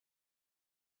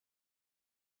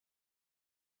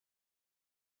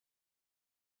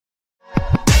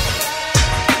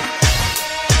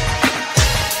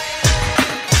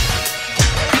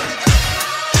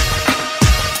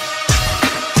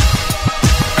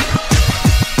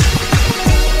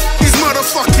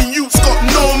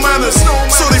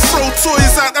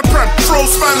toys out the pram, throw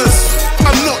spanners.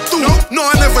 I'm not doomed, no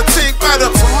I never take bad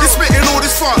up. It's spitting all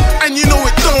this fun, and you know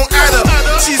it don't add up.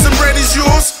 Cheese and bread is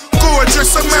yours, go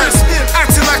address a man.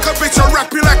 Acting like a bitch, I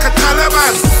rap you like a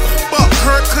Taliban. But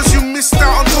hurt cause you missed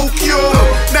out on Tokyo.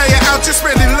 Now you're out just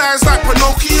spreading lies like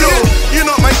Pinocchio. You're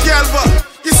not my gal but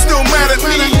you're still mad at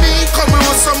me. Coming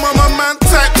with some of my man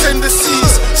type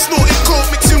tendencies. Snorting coke,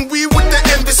 mixing weed with the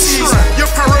embassies. You're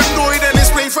paranoid and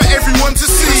it's plain for everyone to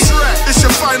see. It's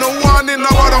your final warning,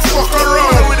 now what the fuck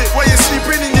around. While you're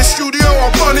sleeping in your studio,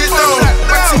 I'll burn it down.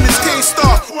 My team is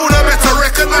K-Star, all I better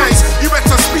recognize. You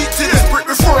better speak to this brick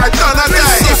before I done I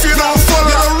die. If you don't follow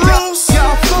the rules,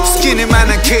 Skinny man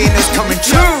and cane is coming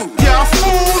true. yeah,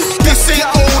 fool. This ain't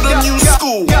old and new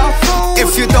school.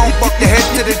 If you don't buck the head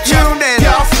to the tune, then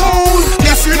Yeah, fool.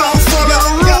 If you don't follow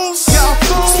the rules,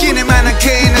 Skinny man and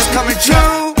cane is coming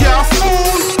true. yeah,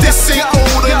 fool. This ain't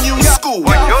old and new school.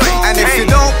 And if you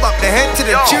don't buck the head to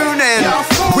the tune, then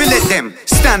we let them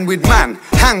stand with man,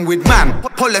 hang with man.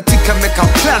 Politic and make a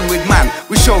plan with man.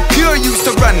 We show pure use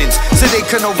to run-ins so they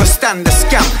can overstand the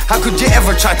scam. How could you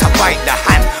ever try to bite the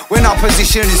hand when our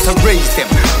position is to raise them,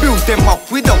 build them up,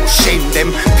 we don't shame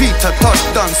them. Peter Tosh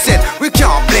done said we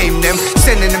can't blame them.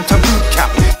 Sending them to boot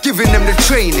camp, giving them the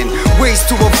training, ways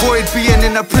to avoid being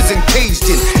in a prison caged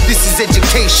in. This is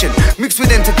education mixed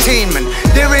with entertainment.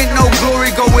 There ain't no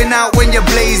glory going out when you're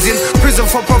blazing. Prison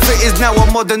for profit is now a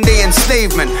modern day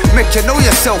enslavement. Make you know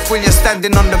yourself when you're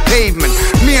standing on the pavement.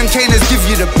 Me and Kaners give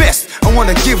you the best and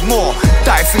wanna give more.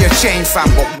 Die for your chain fam,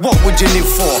 but what would you live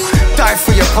for? Die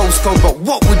for your postcode, but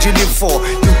what would you live for?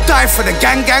 You die for the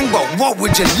gang, but what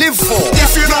would you live for?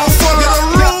 If you don't follow the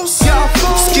rules,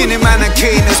 Skinny man and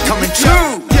cane is coming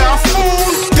true. yeah,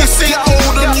 fool. This ain't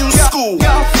old and new school.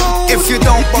 If you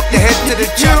don't buck the head to the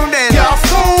tune, then Yeah,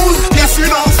 fool. If you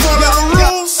don't follow the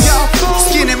rules,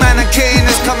 Skinny man and cane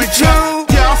is coming true.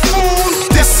 yeah, fool.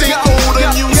 This ain't old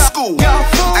and new school.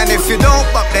 And if you don't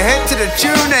buck the head to the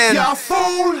tune, then Yeah,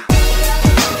 fool.